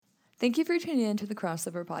Thank you for tuning in to the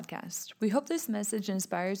Crossover Podcast. We hope this message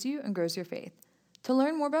inspires you and grows your faith. To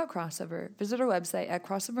learn more about Crossover, visit our website at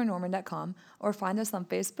crossovernorman.com or find us on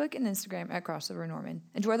Facebook and Instagram at crossovernorman.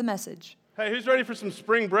 Enjoy the message. Hey, who's ready for some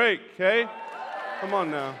spring break, okay? Come on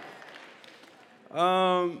now.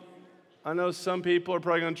 I know some people are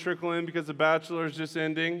probably going to trickle in because the Bachelor is just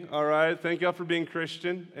ending, all right? Thank y'all for being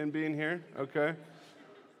Christian and being here, okay?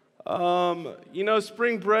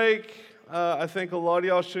 Spring break, I think a lot of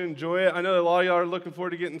y'all should enjoy it. I know a lot of y'all are looking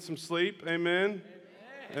forward to getting some sleep, amen?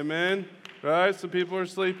 Amen. Right, some people are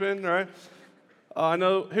sleeping, right? I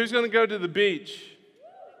know, who's going to go to the beach?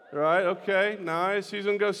 Right, okay, nice. Who's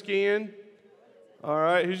going to go skiing? All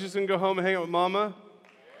right, who's just going to go home and hang out with mama?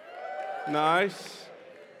 Nice.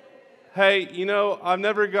 Hey, I've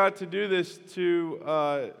never got to do this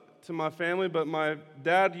to my family, but my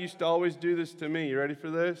dad used to always do this to me. You ready for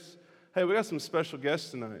this? Hey, we got some special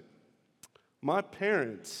guests tonight. My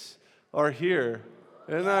parents are here.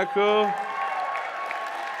 Isn't that cool?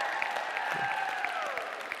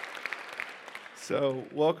 So,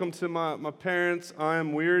 welcome to my parents. I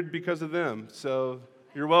am weird because of them, so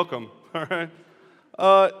you're welcome, all right?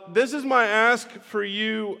 This is my ask for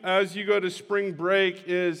you as you go to spring break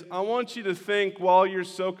is I want you to think while you're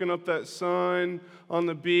soaking up that sun on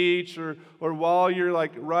the beach or while you're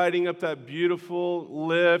like riding up that beautiful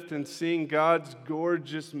lift and seeing God's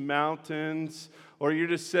gorgeous mountains, or you're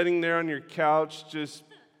just sitting there on your couch just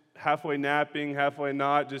halfway napping, halfway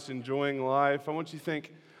not, just enjoying life. I want you to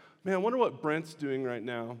think, man, I wonder what Brent's doing right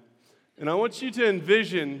now. And I want you to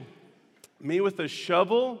envision me with a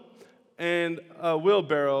shovel and a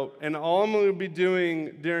wheelbarrow, and all I'm going to be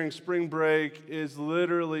doing during spring break is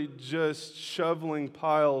literally just shoveling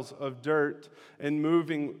piles of dirt and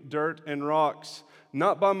moving dirt and rocks.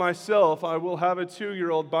 Not by myself. I will have a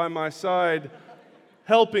 2-year-old by my side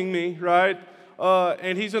helping me, right?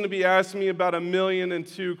 And he's going to be asking me about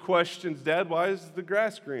 1,000,002 questions. Dad, why is the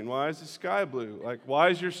grass green? Why is the sky blue? Like, why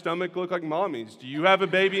does your stomach look like mommy's? Do you have a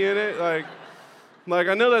baby in it? Like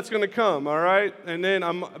I know that's going to come, all right? And then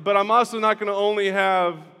I'm also not going to only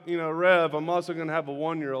have, Rev. I'm also going to have a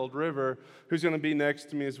 1-year-old, River, who's going to be next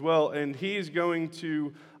to me as well. And he's going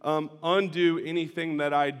to undo anything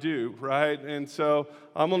that I do, right? And so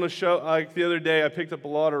I'm going to show, like the other day, I picked up a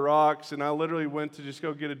lot of rocks, and I literally went to just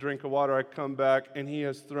go get a drink of water. I come back, and he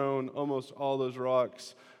has thrown almost all those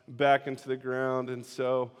rocks back into the ground. And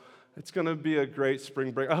so it's going to be a great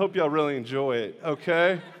spring break. I hope y'all really enjoy it,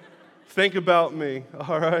 okay? Think about me,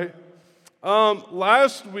 all right?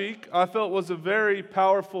 Last week, I felt was a very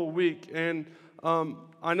powerful week, and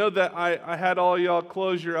I know that I had all y'all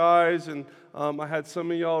close your eyes, and I had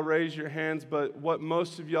some of y'all raise your hands, but what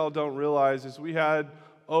most of y'all don't realize is we had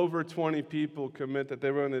over 20 people commit that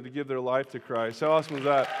they wanted to give their life to Christ. How awesome was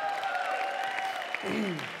that?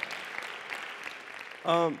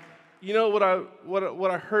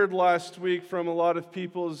 What I heard last week from a lot of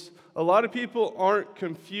people is a lot of people aren't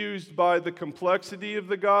confused by the complexity of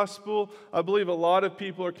the gospel. I believe a lot of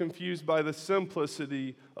people are confused by the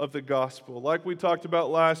simplicity of the gospel. Like we talked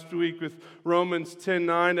about last week with Romans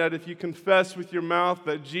 10:9, that if you confess with your mouth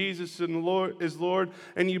that Jesus is Lord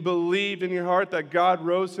and you believe in your heart that God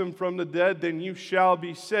rose him from the dead, then you shall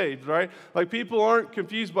be saved, right? Like people aren't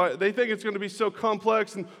confused by it. They think it's going to be so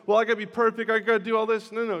complex and, well, I got to be perfect, I got to do all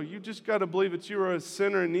this. No, you just got to believe that you are a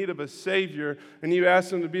sinner in need of a Savior and you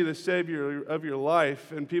ask him to be the Savior of your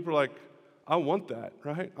life. And people are like, I want that,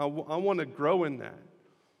 right? I want to grow in that.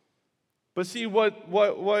 But see, what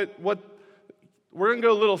we're going to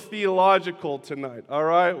go a little theological tonight, all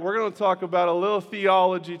right? We're going to talk about a little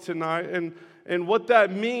theology tonight, and what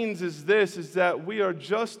that means is this, is that we are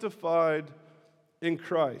justified in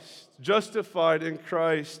Christ. Justified in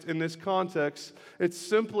Christ in this context, it's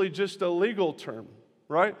simply just a legal term,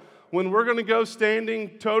 right? When we're going to go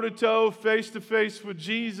standing toe-to-toe, face-to-face with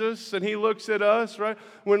Jesus, and he looks at us, right?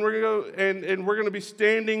 When we're going to go and we're going to be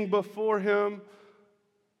standing before him,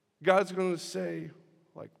 God's going to say,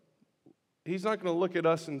 like, he's not going to look at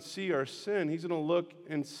us and see our sin. He's going to look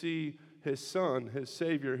and see his Son, his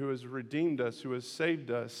Savior, who has redeemed us, who has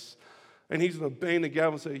saved us. And he's going to bang the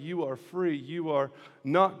gavel and say, you are free. You are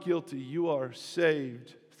not guilty. You are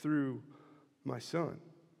saved through my Son.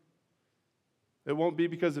 It won't be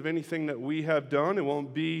because of anything that we have done. It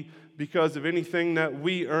won't be because of anything that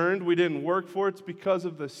we earned. We didn't work for it. It's because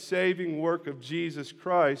of the saving work of Jesus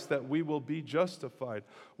Christ that we will be justified.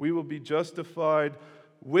 We will be justified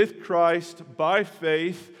with Christ by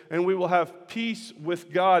faith, and we will have peace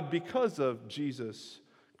with God because of Jesus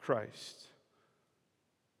Christ.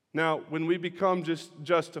 Now, when we become just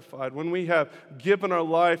justified, when we have given our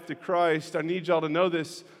life to Christ, I need y'all to know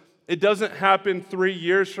this. It doesn't happen 3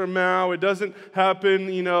 years from now. It doesn't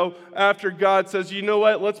happen, after God says, you know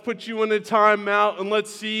what, let's put you in a timeout and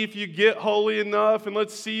let's see if you get holy enough and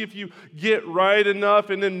let's see if you get right enough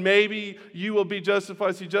and then maybe you will be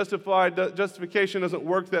justified. See, justification doesn't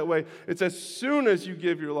work that way. It's as soon as you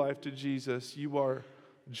give your life to Jesus, you are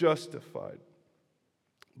justified.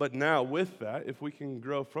 But now with that, if we can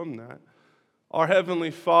grow from that, our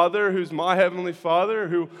Heavenly Father, who's my Heavenly Father,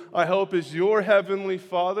 who I hope is your Heavenly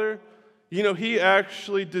Father, He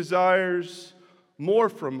actually desires more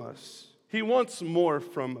from us. He wants more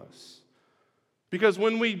from us. Because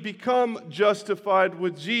when we become justified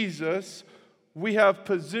with Jesus, we have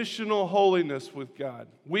positional holiness with God.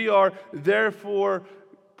 We are therefore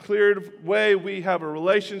cleared way. We have a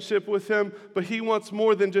relationship with Him, but He wants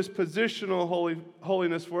more than just positional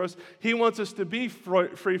holiness for us. He wants us to be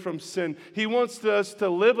free from sin. He wants us to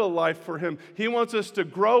live a life for Him. He wants us to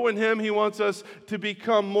grow in Him. He wants us to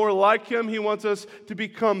become more like Him. He wants us to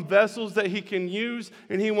become vessels that He can use,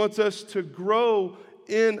 and He wants us to grow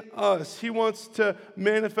in us. He wants to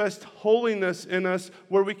manifest holiness in us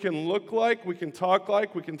where we can look like, we can talk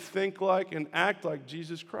like, we can think like, and act like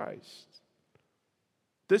Jesus Christ.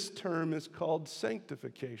 This term is called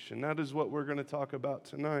sanctification. That is what we're going to talk about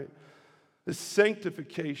tonight. The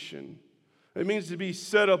sanctification. It means to be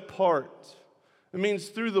set apart. It means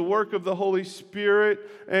through the work of the Holy Spirit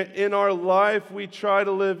in our life, we try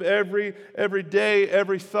to live every day,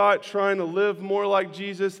 every thought, trying to live more like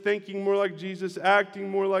Jesus, thinking more like Jesus, acting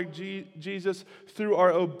more like Jesus. Through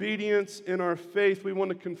our obedience in our faith, we want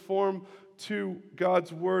to conform to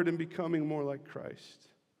God's word and becoming more like Christ.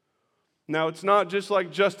 Now, it's not just like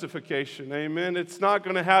justification, amen? It's not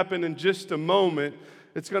going to happen in just a moment.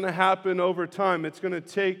 It's going to happen over time. It's going to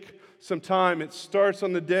take some time. It starts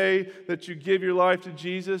on the day that you give your life to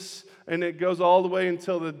Jesus, and it goes all the way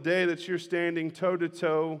until the day that you're standing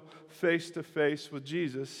toe-to-toe, face-to-face with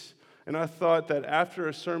Jesus. And I thought that after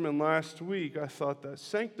a sermon last week, I thought that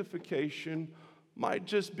sanctification might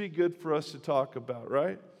just be good for us to talk about,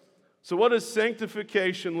 right? So what does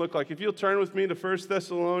sanctification look like? If you'll turn with me to 1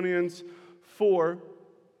 Thessalonians 4,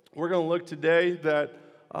 we're going to look today that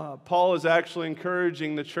Paul is actually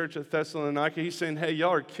encouraging the church at Thessalonica. He's saying, hey,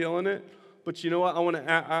 y'all are killing it, but you know what? I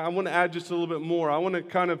want to add just a little bit more. I want to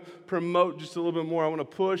kind of promote just a little bit more. I want to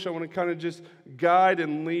push. I want to kind of just guide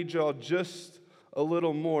and lead y'all just a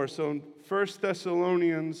little more. So in 1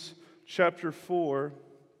 Thessalonians chapter 4,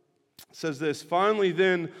 it says this, finally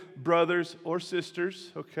then, brothers or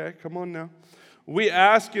sisters, okay, come on now. We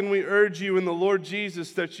ask and we urge you in the Lord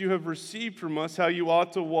Jesus that you have received from us how you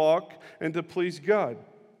ought to walk and to please God,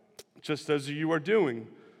 just as you are doing,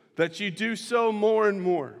 that you do so more and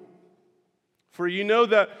more. For you know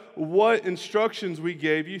that what instructions we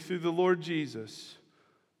gave you through the Lord Jesus.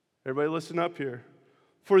 Everybody listen up here.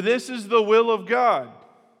 For this is the will of God,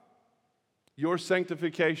 your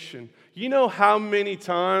sanctification. You know how many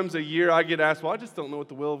times a year I get asked, well, I just don't know what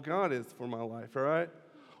the will of God is for my life, all right?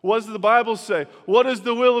 What does the Bible say? What is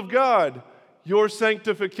the will of God? Your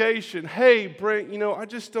sanctification. Hey, Brent, I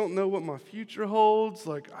just don't know what my future holds.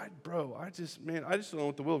 I just don't know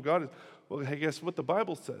what the will of God is. Well, hey, guess what the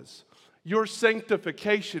Bible says? Your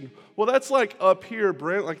sanctification. Well, that's like up here,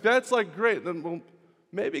 Brent. That's great. Then, well,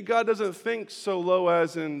 maybe God doesn't think so low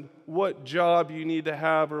as in what job you need to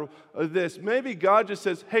have or this. Maybe God just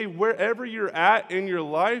says, hey, wherever you're at in your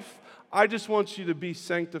life, I just want you to be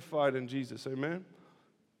sanctified in Jesus. Amen?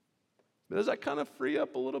 Does that kind of free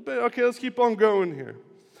up a little bit? Okay, let's keep on going here.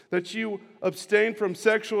 That you abstain from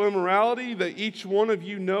sexual immorality, that each one of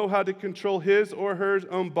you know how to control his or her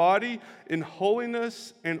own body in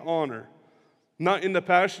holiness and honor, not in the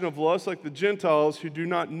passion of lust like the Gentiles who do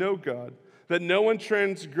not know God, that no one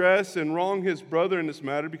transgress and wrong his brother in this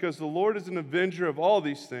matter, because the Lord is an avenger of all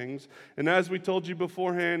these things, and as we told you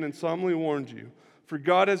beforehand and solemnly warned you, for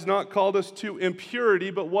God has not called us to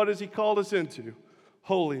impurity, but what has He called us into?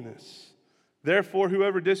 Holiness. Therefore,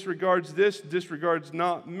 whoever disregards this disregards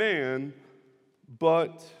not man,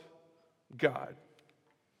 but God.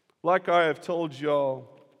 Like I have told y'all,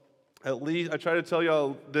 I try to tell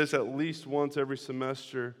y'all this at least once every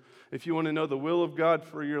semester. If you want to know the will of God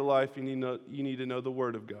for your life, you need to know the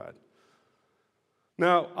Word of God.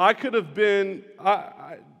 Now, I could have been,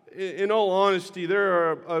 in all honesty, there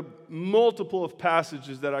are a multiple of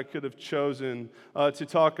passages that I could have chosen to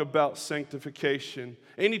talk about sanctification.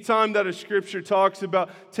 Anytime that a scripture talks about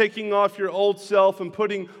taking off your old self and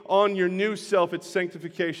putting on your new self, it's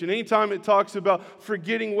sanctification. Anytime it talks about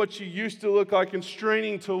forgetting what you used to look like and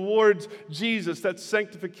straining towards Jesus, that's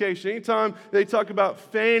sanctification. Anytime they talk about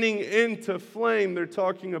fanning into flame, they're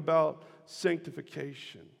talking about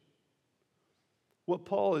sanctification. What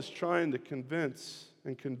Paul is trying to convince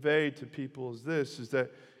and convey to people is this, is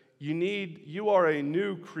that you are a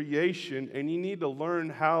new creation, and you need to learn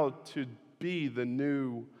how to be the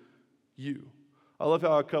new you. I love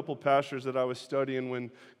how a couple pastors that I was studying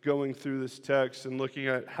when going through this text and looking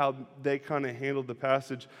at how they kind of handled the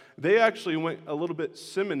passage, they actually went a little bit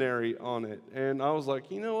seminary on it. And I was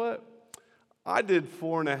like, you know what? I did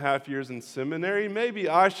 4.5 years in seminary. Maybe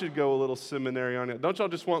I should go a little seminary on it. Don't y'all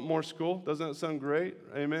just want more school? Doesn't that sound great?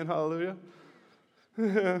 Amen, hallelujah.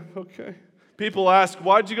 Okay. People ask,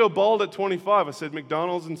 why'd you go bald at 25? I said,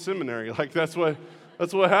 McDonald's and seminary. Like, that's what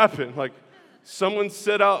happened. Like, someone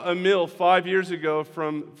set out a meal 5 years ago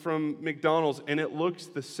from McDonald's, and it looks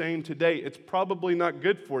the same today. It's probably not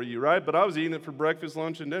good for you, right? But I was eating it for breakfast,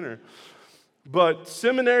 lunch, and dinner. But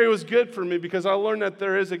seminary was good for me because I learned that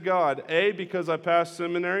there is a God. A, because I passed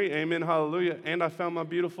seminary, amen, hallelujah, and I found my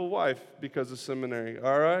beautiful wife because of seminary,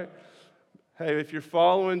 all right? Hey, if you're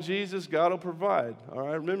following Jesus, God will provide, all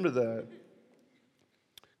right? Remember that.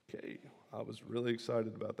 Okay, I was really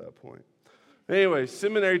excited about that point. Anyway,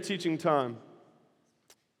 seminary teaching time.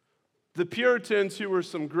 The Puritans, who were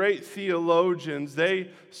some great theologians,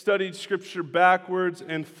 they studied Scripture backwards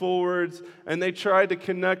and forwards, and they tried to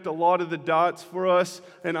connect a lot of the dots for us,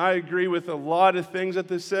 and I agree with a lot of things that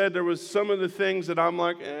they said. There was some of the things that I'm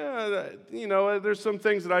like, there's some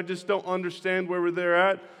things that I just don't understand where they're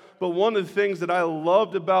at, but one of the things that I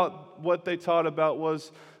loved about what they taught about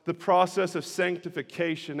was the process of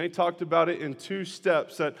sanctification. They talked about it in 2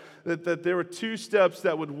 steps, that there were 2 steps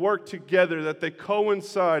that would work together, that they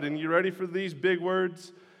coincide. And you ready for these big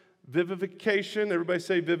words? Vivification. Everybody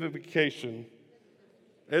say vivification.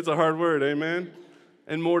 It's a hard word, amen?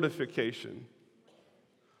 And mortification.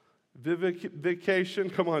 Vivification,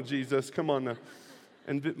 come on, Jesus, come on now.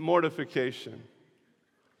 And mortification.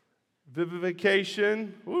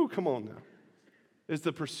 Vivification, come on now, is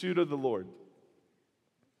the pursuit of the Lord.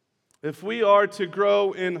 If we are to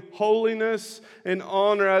grow in holiness and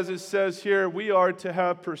honor, as it says here, we are to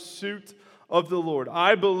have pursuit of the Lord.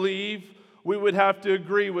 I believe we would have to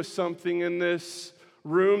agree with something in this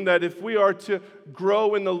room, that if we are to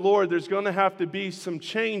grow in the Lord, there's going to have to be some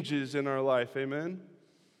changes in our life. Amen?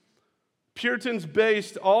 Puritans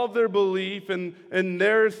based all of their belief and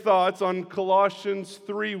their thoughts on Colossians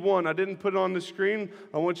 3:1. I didn't put it on the screen.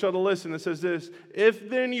 I want y'all to listen. It says this: "If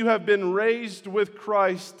then you have been raised with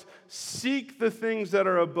Christ, seek the things that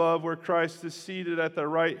are above, where Christ is seated at the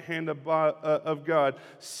right hand of God.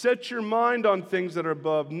 Set your mind on things that are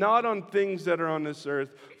above, not on things that are on this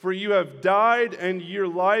earth. For you have died, and your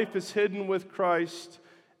life is hidden with Christ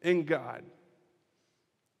in God."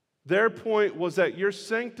 Their point was that your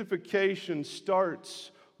sanctification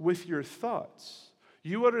starts with your thoughts.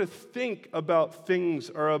 You are to think about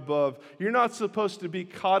things are above. You're not supposed to be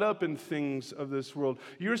caught up in things of this world.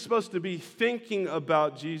 You're supposed to be thinking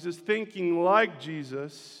about Jesus, thinking like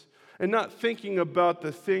Jesus, and not thinking about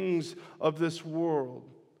the things of this world.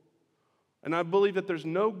 And I believe that there's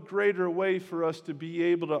no greater way for us to be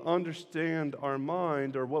able to understand our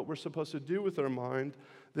mind or what we're supposed to do with our mind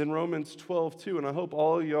than Romans 12:2. And I hope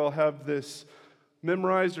all of y'all have this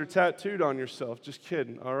memorized or tattooed on yourself. Just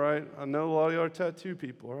kidding, all right? I know a lot of y'all are tattoo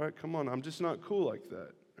people, all right? Come on, I'm just not cool like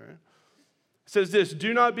that, all right? It says this: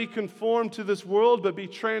 "Do not be conformed to this world, but be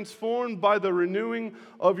transformed by the renewing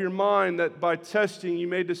of your mind, that by testing you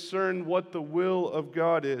may discern what the will of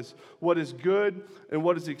God is, what is good and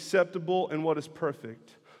what is acceptable and what is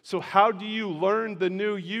perfect." So how do you learn the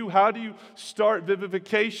new you? How do you start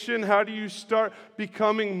vivification? How do you start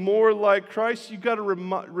becoming more like Christ? You got to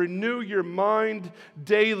renew your mind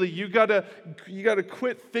daily. You got to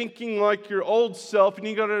quit thinking like your old self, and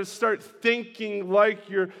you got to start thinking like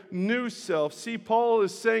your new self. See, Paul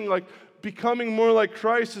is saying, like, becoming more like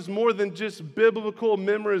Christ is more than just biblical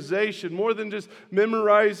memorization, more than just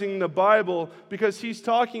memorizing the Bible, because he's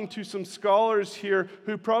talking to some scholars here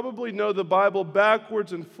who probably know the Bible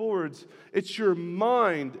backwards and forwards. It's your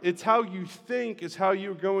mind. It's how you think is how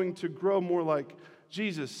you're going to grow more like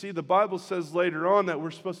Jesus. See, the Bible says later on that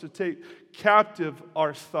we're supposed to take captive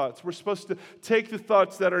our thoughts. We're supposed to take the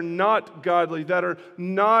thoughts that are not godly, that are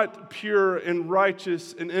not pure and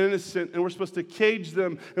righteous and innocent, and we're supposed to cage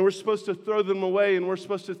them, and we're supposed to throw them away, and we're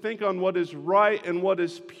supposed to think on what is right and what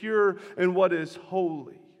is pure and what is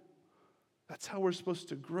holy. That's how we're supposed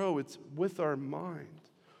to grow. It's with our mind.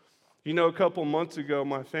 You know, a couple months ago,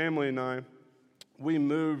 my family and I, we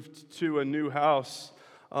moved to a new house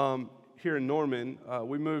here in Norman.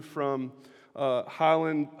 We moved from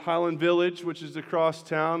Highland Village, which is across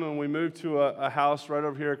town, and we moved to a house right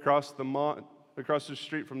over here across the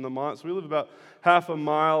street from the Mont. So we live about half a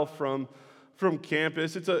mile from from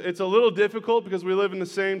campus. It's a little difficult because we live in the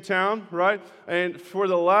same town, right? And for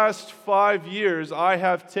the last 5 years, I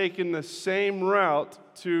have taken the same route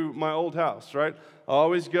to my old house, right?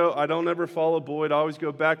 I don't ever follow Boyd. I always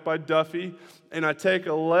go back by Duffy, and I take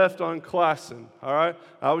a left on Classen, all right?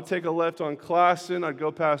 I would take a left on Classen. I'd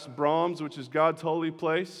go past Brahms, which is God's holy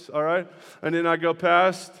place, all right? And then I go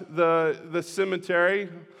past the cemetery.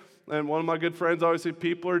 And one of my good friends always say,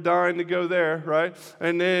 people are dying to go there, right?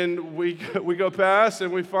 And then we go past,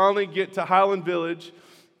 and we finally get to Highland Village,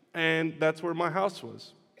 and that's where my house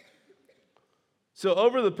was. So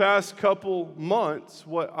over the past couple months,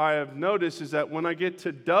 what I have noticed is that when I get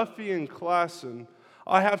to Duffy and Classen,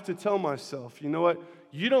 I have to tell myself, you know what?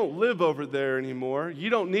 You don't live over there anymore. You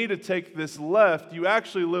don't need to take this left. You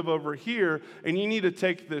actually live over here, and you need to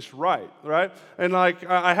take this right? And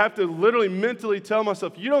I have to literally mentally tell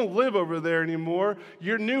myself, you don't live over there anymore.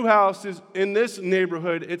 Your new house is in this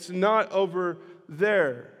neighborhood. It's not over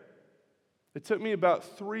there. It took me about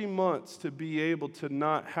 3 months to be able to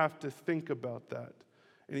not have to think about that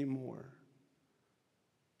anymore.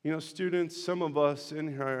 You know, students, some of us in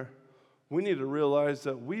here, we need to realize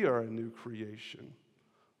that we are a new creation.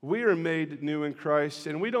 We are made new in Christ,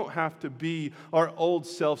 and we don't have to be our old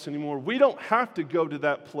selves anymore. We don't have to go to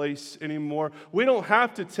that place anymore. We don't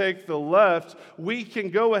have to take the left. We can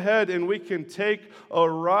go ahead and we can take a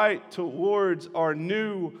right towards our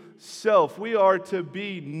new self. We are to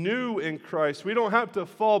be new in Christ. We don't have to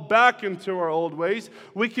fall back into our old ways.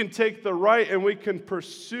 We can take the right and we can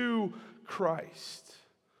pursue Christ.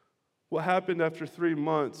 What happened after 3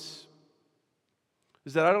 months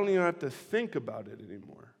is that I don't even have to think about it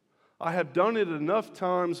anymore. I have done it enough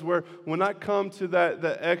times where when I come to that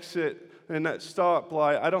exit and that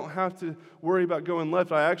stoplight, I don't have to worry about going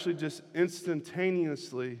left. I actually just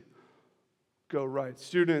instantaneously go right.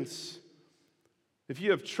 Students, if you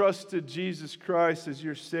have trusted Jesus Christ as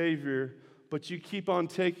your Savior, but you keep on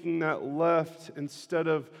taking that left instead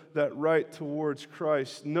of that right towards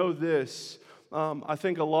Christ, know this. I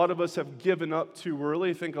think a lot of us have given up too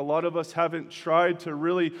early. I think a lot of us haven't tried to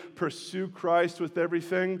really pursue Christ with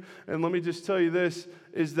everything. And let me just tell you this,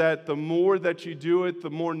 is that the more that you do it, the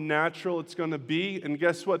more natural it's going to be. And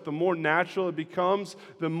guess what? The more natural it becomes,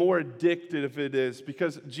 the more addictive it is.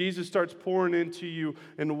 Because Jesus starts pouring into you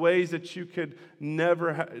in ways that you could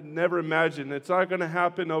never imagine. It's not going to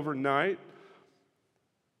happen overnight.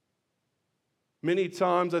 Many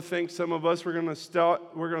times, I think some of us, we're going to sit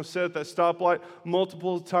at that stoplight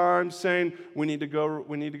multiple times saying, we need to go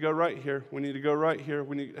right here. We need to go right here.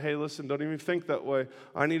 Hey, listen, don't even think that way.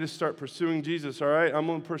 I need to start pursuing Jesus, all right? I'm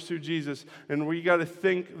going to pursue Jesus. And we got to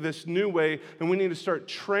think this new way, and we need to start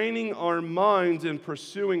training our minds in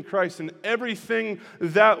pursuing Christ in everything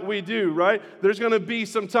that we do, right? There's going to be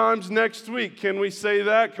some times next week. Can we say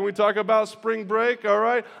that? Can we talk about spring break, all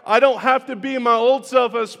right? I don't have to be my old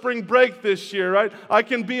self at spring break this year, right? I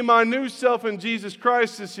can be my new self in Jesus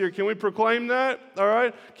Christ this year. Can we proclaim that? All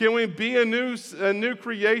right? Can we be a new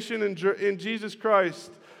creation in Jesus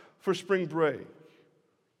Christ for spring break?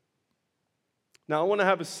 Now, I want to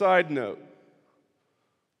have a side note.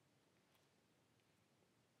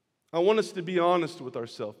 I want us to be honest with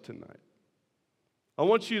ourselves tonight. I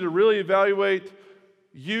want you to really evaluate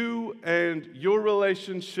you and your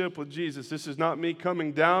relationship with Jesus. This is not me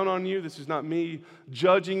coming down on you. This is not me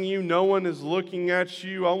judging you. No one is looking at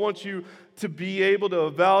you. I want you to be able to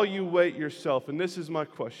evaluate yourself. And this is my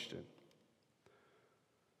question.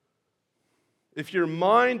 If your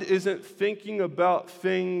mind isn't thinking about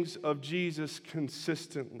things of Jesus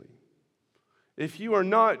consistently, if you are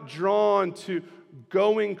not drawn to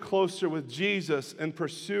going closer with Jesus and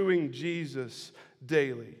pursuing Jesus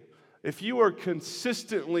daily, if you are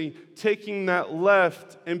consistently taking that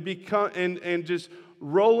left and just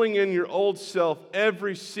rolling in your old self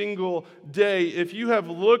every single day, if you have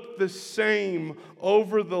looked the same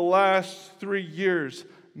over the last 3 years,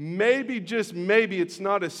 maybe, just maybe, it's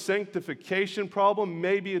not a sanctification problem,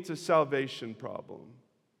 maybe it's a salvation problem.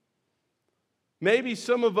 Maybe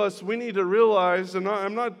some of us, we need to realize, and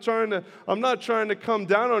I'm not trying to come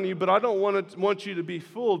down on you, but I don't want you to be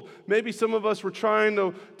fooled. Maybe some of us were trying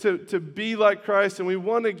to be like Christ, and we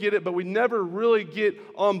want to get it, but we never really get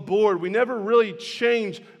on board. We never really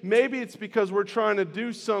change. Maybe it's because we're trying to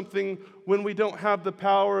do something when we don't have the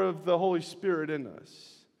power of the Holy Spirit in us.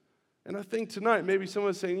 And I think tonight, maybe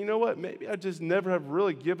someone's saying, you know what, maybe I just never have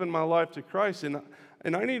really given my life to Christ,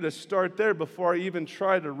 and I need to start there before I even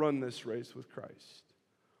try to run this race with Christ.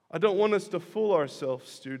 I don't want us to fool ourselves,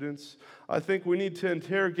 students. I think we need to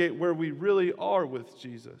interrogate where we really are with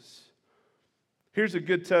Jesus. Here's a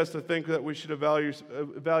good test, I think, that we should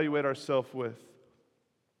evaluate ourselves with.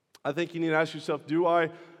 I think you need to ask yourself, do I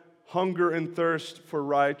hunger and thirst for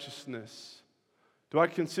righteousness? Do I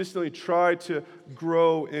consistently try to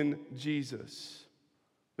grow in Jesus?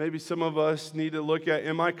 Maybe some of us need to look at,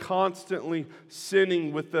 am I constantly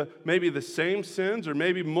sinning with maybe the same sins or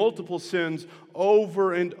maybe multiple sins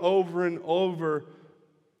over and over and over?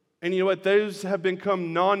 And you know what? Those have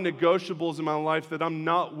become non-negotiables in my life that I'm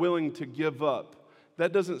not willing to give up.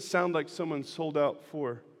 That doesn't sound like someone sold out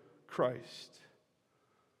for Christ.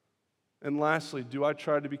 And lastly, do I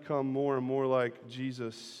try to become more and more like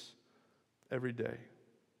Jesus every day?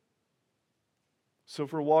 So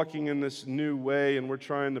if we're walking in this new way and we're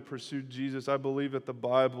trying to pursue Jesus, I believe that the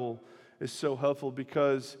Bible is so helpful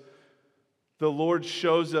because the Lord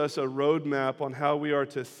shows us a roadmap on how we are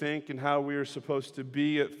to think and how we are supposed to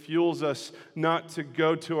be. It fuels us not to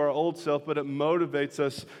go to our old self, but it motivates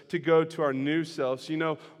us to go to our new selves. You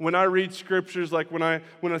know, when I read scriptures, like when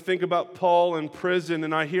I think about Paul in prison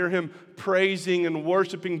and I hear him praising and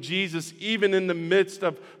worshiping Jesus even in the midst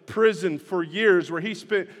of prison for years, where he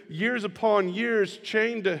spent years upon years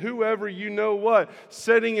chained to whoever you know what,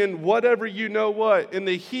 sitting in whatever you know what, in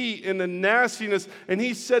the heat, in the nastiness, and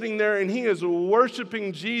he's sitting there and he is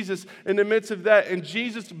worshiping Jesus in the midst of that, and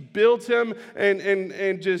Jesus builds him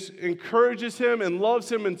and just encourages him and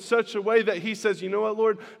loves him in such a way that he says, you know what,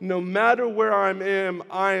 Lord, no matter where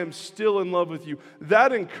I am still in love with you.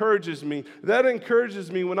 That encourages me. That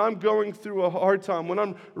encourages me when I'm going through a hard time, when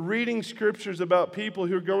I'm reading scriptures about people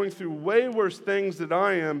who are going through way worse things than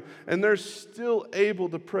I am, and they're still able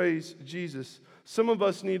to praise Jesus. Some of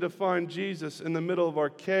us need to find Jesus in the middle of our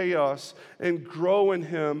chaos and grow in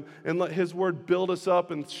him and let his word build us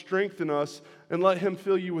up and strengthen us and let him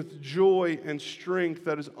fill you with joy and strength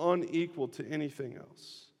that is unequal to anything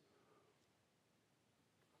else.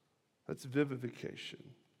 That's vivification.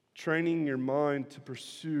 Training your mind to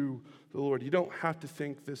pursue the Lord. You don't have to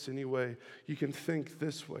think this anyway. You can think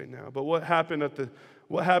this way now. But what happens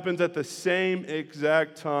at the same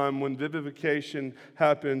exact time when vivification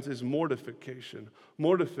happens is mortification.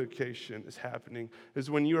 Mortification is happening,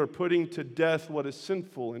 is when you are putting to death what is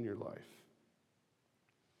sinful in your life.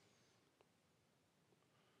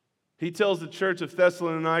 He tells the church of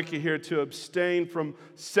Thessalonica here to abstain from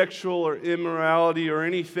sexual or immorality or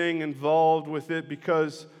anything involved with it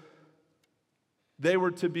because they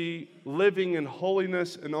were to be living in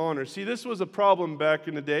holiness and honor. See, this was a problem back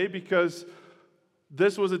in the day because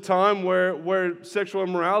this was a time where sexual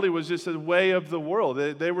immorality was just a way of the world.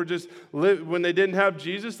 They were just when they didn't have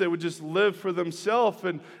Jesus, they would just live for themselves.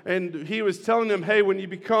 And he was telling them, hey, when you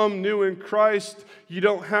become new in Christ, you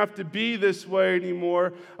don't have to be this way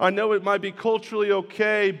anymore. I know it might be culturally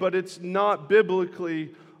okay, but it's not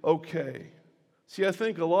biblically okay. See, I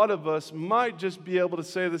think a lot of us might just be able to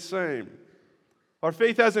say the same. Our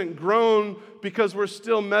faith hasn't grown because we're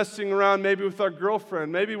still messing around maybe with our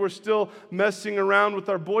girlfriend. Maybe we're still messing around with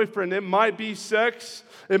our boyfriend. It might be sex.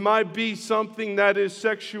 It might be something that is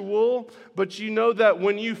sexual. But you know that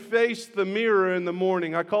when you face the mirror in the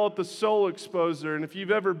morning, I call it the soul exposer. And if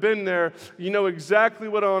you've ever been there, you know exactly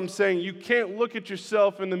what I'm saying. You can't look at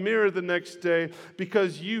yourself in the mirror the next day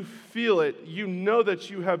because you feel it. You know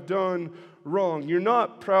that you have done wrong. You're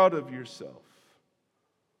not proud of yourself.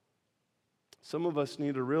 Some of us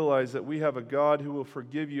need to realize that we have a God who will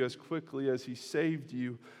forgive you as quickly as he saved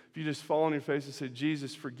you. If you just fall on your face and say,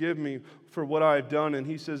 Jesus, forgive me for what I've done. And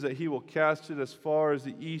he says that he will cast it as far as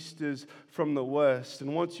the east is from the west.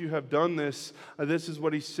 And once you have done this, this is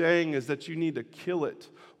what he's saying, is that you need to kill it.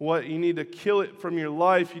 You need to kill it from your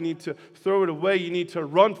life. You need to throw it away. You need to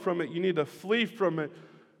run from it. You need to flee from it.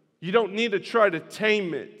 You don't need to try to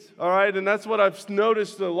tame it, all right? And that's what I've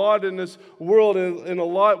noticed a lot in this world and a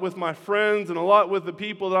lot with my friends and a lot with the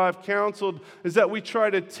people that I've counseled is that we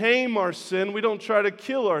try to tame our sin. We don't try to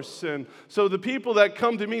kill our sin. So the people that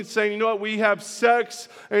come to me saying, you know what, we have sex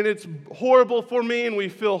and it's horrible for me and we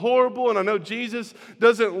feel horrible and I know Jesus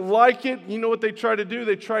doesn't like it. You know what they try to do?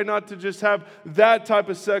 They try not to just have that type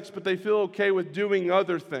of sex, but they feel okay with doing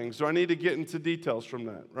other things. So I need to get into details from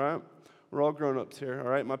that, right? We're all grown-ups here, all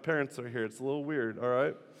right? My parents are here. It's a little weird, all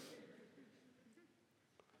right?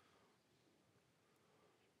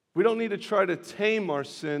 We don't need to try to tame our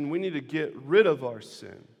sin. We need to get rid of our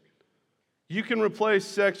sin. You can replace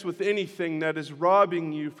sex with anything that is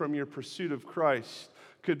robbing you from your pursuit of Christ.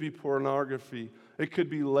 It could be pornography. It could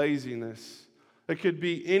be laziness. It could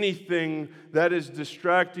be anything that is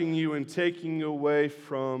distracting you and taking you away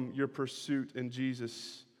from your pursuit in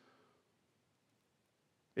Jesus.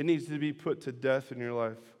 It needs to be put to death in your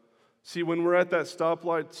life. See, when we're at that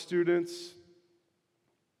stoplight, students,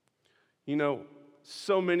 you know,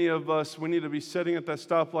 so many of us, we need to be sitting at that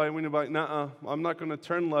stoplight and we need to be like, nah, I'm not going to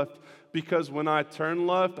turn left, because when I turn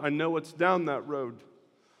left, I know what's down that road.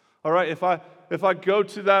 All right, if I go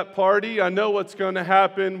to that party, I know what's going to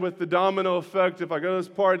happen with the domino effect. If I go to this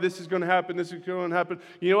party, this is going to happen, this is going to happen.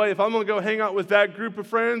 You know what? If I'm going to go hang out with that group of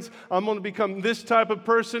friends, I'm going to become this type of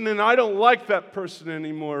person, and I don't like that person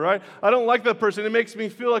anymore, right? I don't like that person. It makes me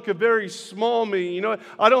feel like a very small me. You know what?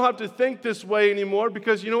 I don't have to think this way anymore,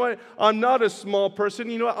 because you know what? I'm not a small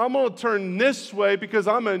person. You know what? I'm going to turn this way because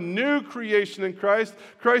I'm a new creation in Christ.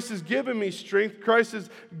 Christ has given me strength. Christ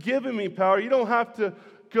has given me power. You don't have to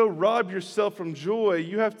go rob yourself from joy.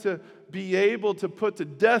 You have to be able to put to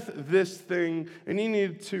death this thing, and you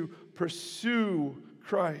need to pursue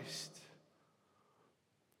Christ.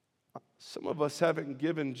 Some of us haven't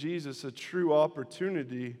given Jesus a true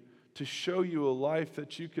opportunity to show you a life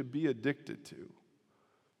that you could be addicted to.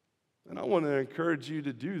 And I want to encourage you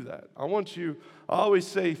to do that. I always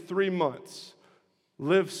say 3 months.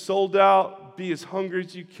 Live sold out, be as hungry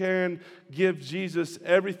as you can, give Jesus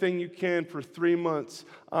everything you can for 3 months.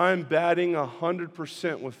 I'm batting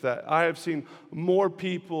 100% with that. I have seen more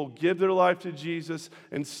people give their life to Jesus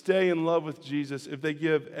and stay in love with Jesus if they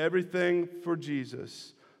give everything for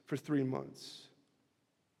Jesus for 3 months.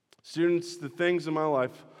 Students, the things in my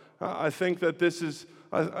life, I think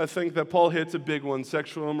that Paul hits a big one,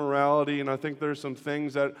 sexual immorality, and I think there's some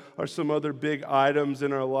things that are some other big items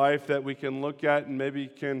in our life that we can look at and maybe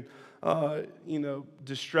can,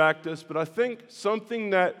 distract us. But I think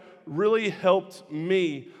something that really helped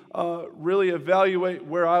me really evaluate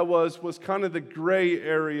where I was kind of the gray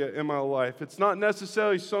area in my life. It's not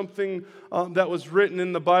necessarily something that was written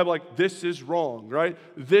in the Bible like, this is wrong, right?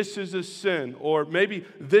 This is a sin, or maybe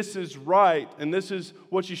this is right, and this is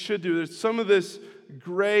what you should do. There's some of this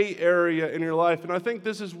gray area in your life, and I think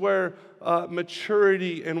this is where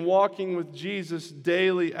maturity and walking with Jesus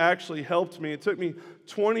daily actually helped me. It took me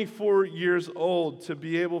 24 years old to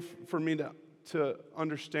be able for me to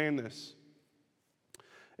understand this.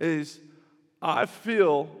 I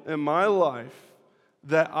feel in my life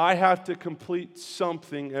that I have to complete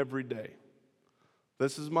something every day.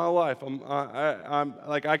 This is my life. I'm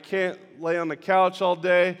like, I can't lay on the couch all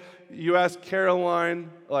day. You ask Caroline,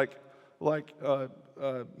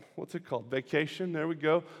 what's it called? Vacation. There we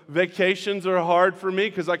go. Vacations are hard for me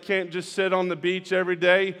because I can't just sit on the beach every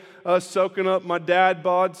day soaking up my dad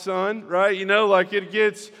bod sun, right? You know, like it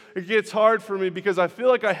gets hard for me because I feel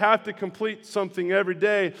like I have to complete something every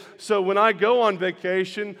day. So when I go on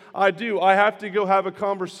vacation, I have to go have a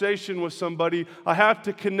conversation with somebody. I have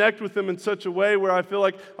to connect with them in such a way where I feel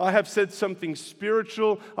like I have said something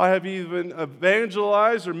spiritual. I have even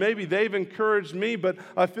evangelized, or maybe they've encouraged me, but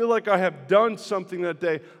I feel like I have done something that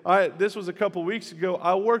day. This was a couple weeks ago.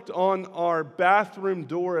 I worked on our bathroom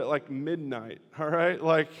door at like midnight, all right?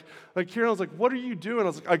 Like Karen was like, what are you doing? I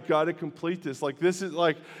was like, I got to complete this. This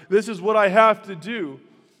is what I have to do.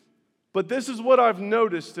 But this is what I've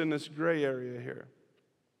noticed in this gray area here,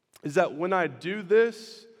 is that when I do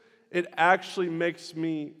this, it actually makes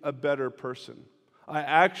me a better person. I'm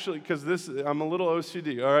a little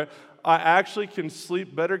OCD, all right? I actually can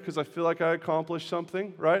sleep better because I feel like I accomplished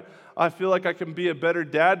something, right? I feel like I can be a better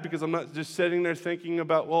dad because I'm not just sitting there thinking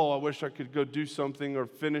about, well, I wish I could go do something or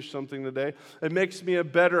finish something today. It makes me a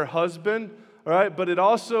better husband, all right? But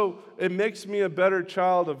it makes me a better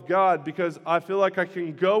child of God because I feel like I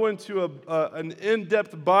can go into an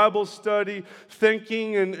in-depth Bible study,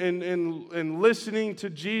 thinking and listening to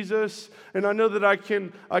Jesus, and I know that I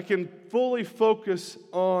can fully focus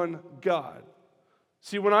on God.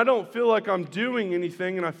 See, when I don't feel like I'm doing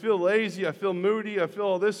anything and I feel lazy, I feel moody, I feel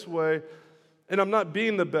all this way, and I'm not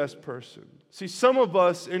being the best person. See, some of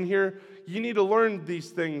us in here, you need to learn these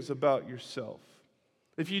things about yourself.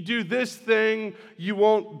 If you do this thing, you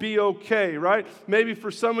won't be okay, right? Maybe for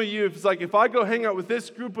some of you, it's like if I go hang out with this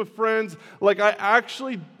group of friends, like I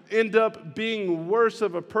actually end up being worse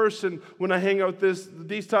of a person when I hang out with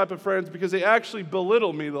these type of friends because they actually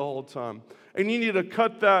belittle me the whole time. And you need to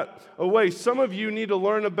cut that away. Some of you need to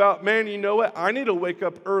learn about, man, you know what? I need to wake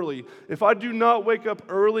up early. If I do not wake up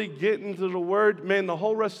early, get into the Word, man, the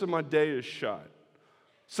whole rest of my day is shot.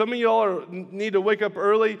 Some of y'all need to wake up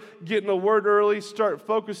early, get in the Word early, start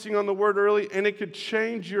focusing on the Word early, and it could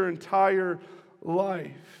change your entire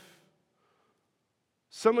life.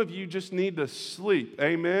 Some of you just need to sleep.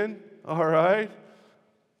 Amen? All right?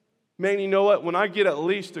 Man, you know what? When I get at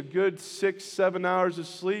least a good 6-7 hours of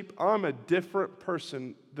sleep, I'm a different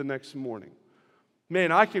person the next morning.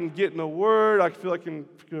 Man, I can get in the Word. I feel like I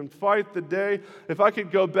can fight the day. If I could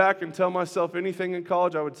go back and tell myself anything in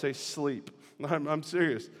college, I would say sleep. I'm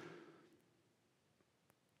serious.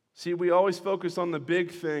 See, we always focus on the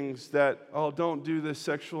big things that, oh, don't do this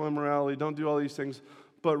sexual immorality, don't do all these things.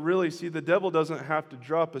 But really, see, the devil doesn't have to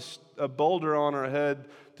drop a boulder on our head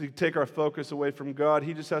to take our focus away from God.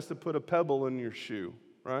 He just has to put a pebble in your shoe,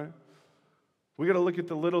 right? We got to look at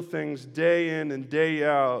the little things day in and day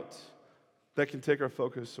out that can take our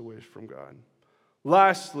focus away from God.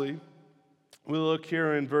 Lastly, we look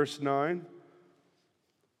here in verse 9.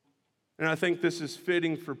 And I think this is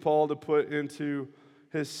fitting for Paul to put into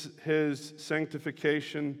his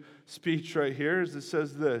sanctification speech right here. As it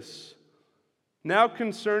says this: "Now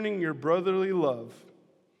concerning your brotherly love,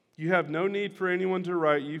 you have no need for anyone to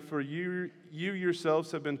write you, for you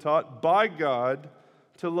yourselves have been taught by God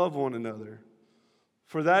to love one another.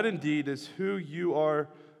 For that indeed is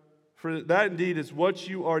what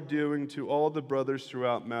you are doing to all the brothers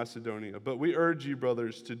throughout Macedonia. But we urge you,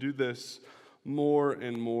 brothers, to do this more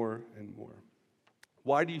and more and more."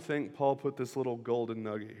 Why do you think Paul put this little golden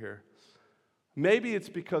nugget here? Maybe it's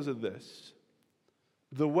because of this.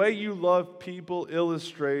 The way you love people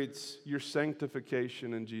illustrates your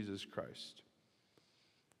sanctification in Jesus Christ.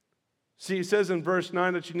 See, it says in verse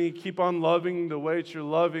 9 that you need to keep on loving the way that you're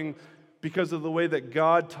loving because of the way that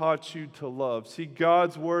God taught you to love. See,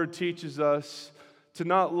 God's word teaches us to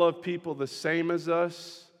not love people the same as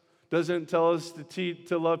us. Doesn't tell us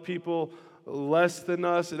to love people less than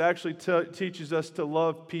us. It actually teaches us to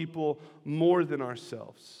love people more than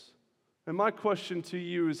ourselves. And my question to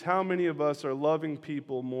you is, how many of us are loving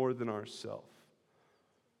people more than ourselves?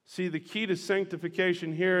 See, the key to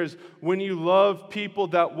sanctification here is when you love people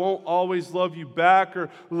that won't always love you back, or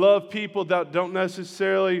love people that don't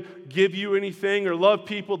necessarily give you anything, or love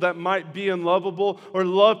people that might be unlovable, or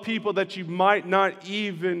love people that you might not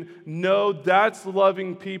even know. That's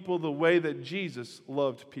loving people the way that Jesus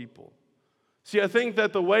loved people. See, I think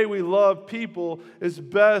that the way we love people is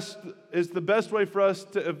the best way for us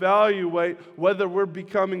to evaluate whether we're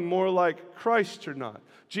becoming more like Christ or not.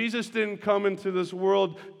 Jesus didn't come into this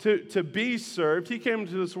world to be served. He came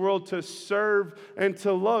into this world to serve and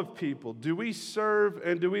to love people. Do we serve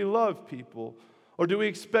and do we love people? Or do we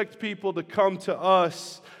expect people to come to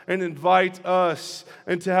us and invite us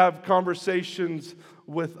and to have conversations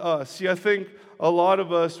with us? See, I think a lot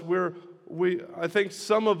of us, I think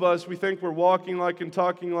some of us, we think we're walking like and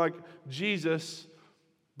talking like Jesus,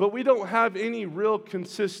 but we don't have any real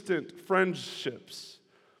consistent friendships.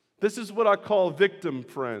 This is what I call victim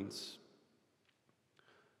friends.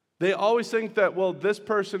 They always think that, well, this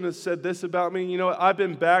person has said this about me. You know, I've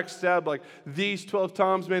been backstabbed like these 12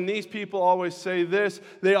 times. Man, these people always say this.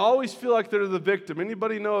 They always feel like they're the victim.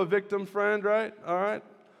 Anybody know a victim friend, right? All right.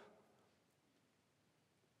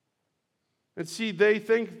 And see, they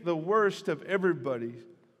think the worst of everybody.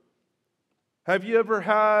 Have you ever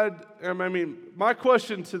had, my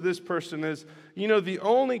question to this person is, the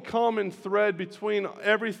only common thread between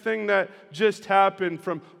everything that just happened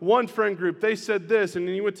from one friend group, they said this, and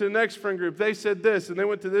then you went to the next friend group, they said this, and they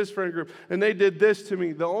went to this friend group, and they did this to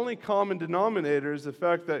me. The only common denominator is the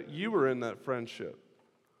fact that you were in that friendship.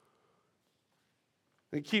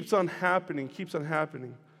 It keeps on happening,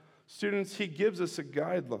 Students, he gives us a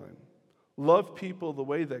guideline. Love people the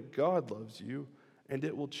way that God loves you, and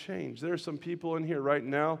it will change. There are some people in here right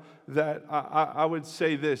now that I would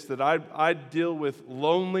say this, that I deal with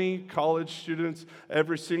lonely college students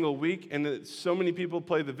every single week, and that so many people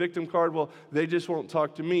play the victim card. Well, they just won't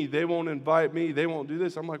talk to me. They won't invite me. They won't do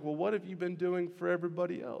this. I'm like, well, what have you been doing for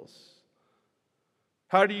everybody else?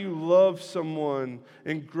 How do you love someone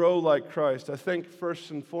and grow like Christ? I think first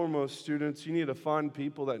and foremost, students, you need to find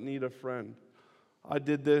people that need a friend. I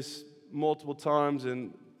did this multiple times,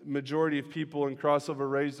 and majority of people in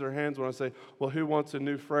Crossover raise their hands when I say, well, who wants a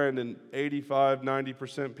new friend? And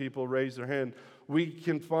 85-90% people raise their hand. We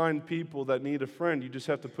can find people that need a friend. You just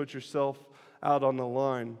have to put yourself out on the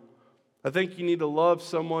line. I think you need to love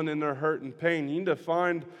someone in their hurt and pain. You need to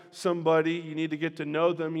find somebody. You need to get to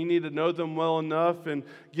know them. You need to know them well enough and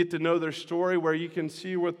get to know their story where you can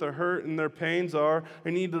see what their hurt and their pains are.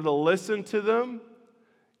 And you need to listen to them.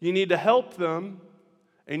 You need to help them.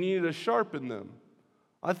 And you need to sharpen them.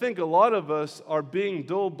 I think a lot of us are being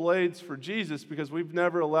dull blades for Jesus because we've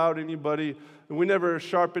never allowed anybody, and we never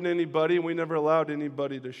sharpen anybody, and we never allowed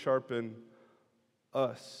anybody to sharpen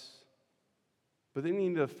us. But then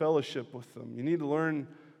you need to fellowship with them. You need to learn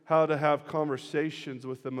how to have conversations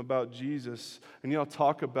with them about Jesus, and y'all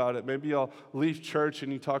talk about it. Maybe y'all leave church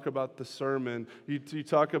and you talk about the sermon. You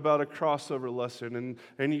talk about a crossover lesson,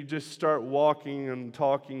 and you just start walking and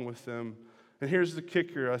talking with them. And here's the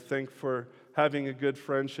kicker, I think, for having a good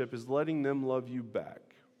friendship is letting them love you back.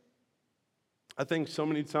 I think so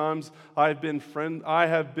many times I have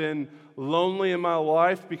been lonely in my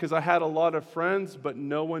life because I had a lot of friends, but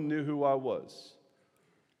no one knew who I was.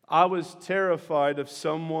 I was terrified of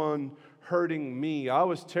someone hurting me. I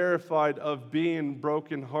was terrified of being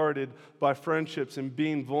brokenhearted by friendships and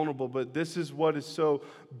being vulnerable. But this is what is so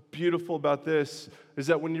beautiful about this, is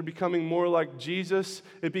that when you're becoming more like Jesus,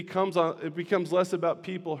 it becomes less about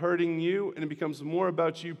people hurting you, and it becomes more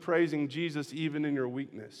about you praising Jesus even in your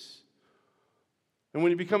weakness. And when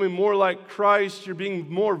you're becoming more like Christ, you're being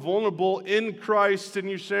more vulnerable in Christ, and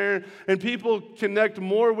you're sharing, and people connect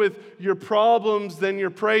more with your problems than your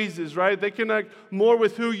praises, right? They connect more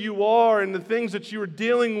with who you are and the things that you are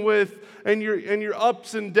dealing with and your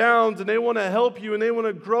ups and downs, and they want to help you and they want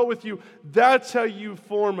to grow with you. That's how you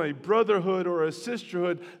form a brotherhood or a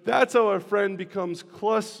sisterhood. That's how a friend becomes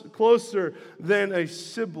closer than a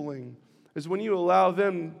sibling. Is when you allow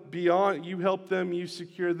them beyond, you help them, you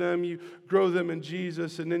secure them, you grow them in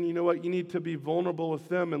Jesus, and then you know what? You need to be vulnerable with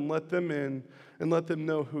them and let them in and let them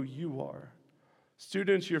know who you are.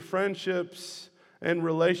 Students, your friendships and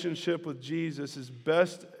relationship with Jesus is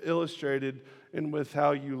best illustrated in with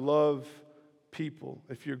how you love people,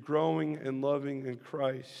 if you're growing and loving in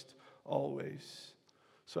Christ always.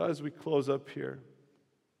 So as we close up here,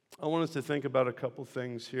 I want us to think about a couple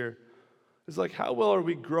things here. It's like, how well are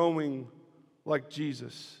we growing like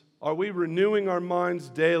Jesus? Are we renewing our minds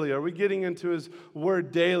daily? Are we getting into His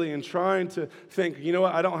Word daily and trying to think, you know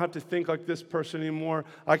what, I don't have to think like this person anymore.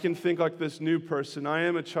 I can think like this new person. I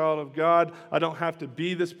am a child of God. I don't have to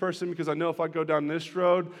be this person because I know if I go down this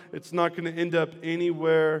road, it's not going to end up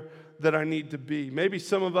anywhere that I need to be. Maybe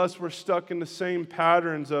some of us were stuck in the same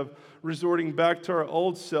patterns of resorting back to our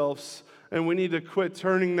old selves, and we need to quit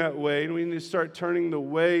turning that way, and we need to start turning the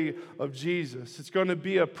way of Jesus. It's going to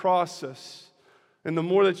be a process. And the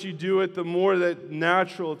more that you do it, the more that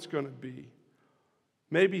natural it's going to be.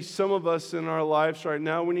 Maybe some of us in our lives right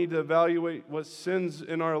now, we need to evaluate what sins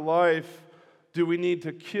in our life do we need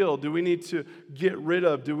to kill? Do we need to get rid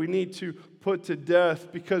of? Do we need to put to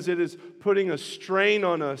death? Because it is putting a strain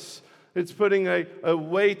on us. It's putting a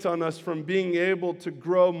weight on us from being able to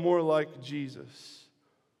grow more like Jesus.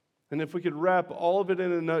 And if we could wrap all of it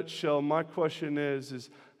in a nutshell, my question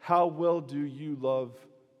is how well do you love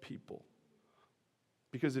people?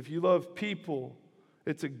 Because if you love people,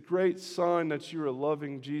 it's a great sign that you are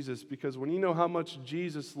loving Jesus. Because when you know how much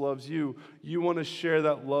Jesus loves you, you want to share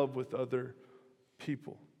that love with other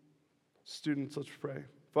people. Students, let's pray.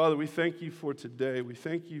 Father, we thank you for today. We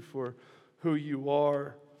thank you for who you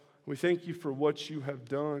are. We thank you for what you have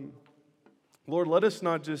done. Lord, let us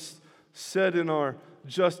not just sit in our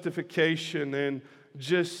justification and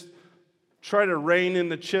just try to rein in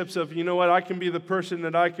the chips of, you know what, I can be the person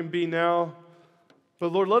that I can be now.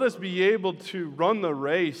 But Lord, let us be able to run the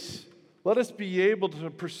race. Let us be able to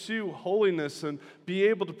pursue holiness and be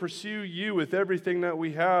able to pursue you with everything that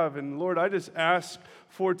we have. And Lord, I just ask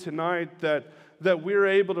for tonight that we're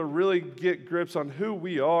able to really get grips on who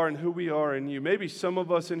we are and who we are in you. Maybe some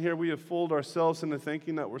of us in here, we have fooled ourselves into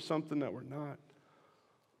thinking that we're something that we're not.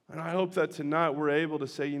 And I hope that tonight we're able to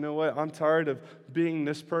say, you know what, I'm tired of being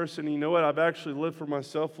this person. You know what, I've actually lived for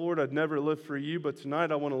myself, Lord. I'd never lived for you, but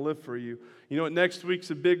tonight I want to live for you. You know what, next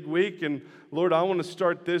week's a big week, and Lord, I want to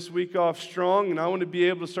start this week off strong, and I want to be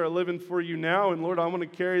able to start living for you now, and Lord, I want to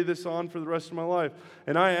carry this on for the rest of my life.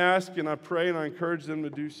 And I ask and I pray and I encourage them to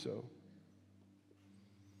do so.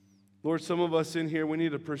 Lord, some of us in here, we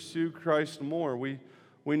need to pursue Christ more. We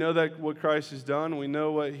know that what Christ has done. We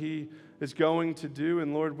know what He is going to do.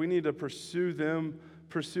 And Lord, we need to pursue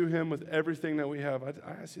Him with everything that we have. I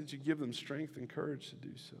ask that you give them strength and courage to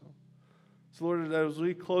do so. So Lord, as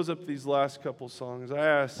we close up these last couple songs, I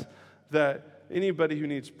ask that anybody who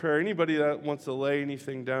needs prayer, anybody that wants to lay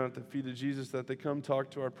anything down at the feet of Jesus, that they come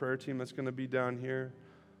talk to our prayer team that's going to be down here.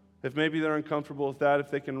 If maybe they're uncomfortable with that,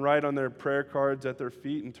 if they can write on their prayer cards at their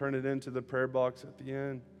feet and turn it into the prayer box at the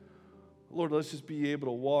end. Lord, let's just be able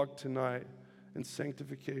to walk tonight in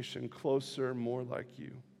sanctification, closer, more like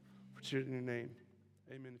you. For in your name,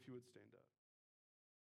 amen. If you would stand.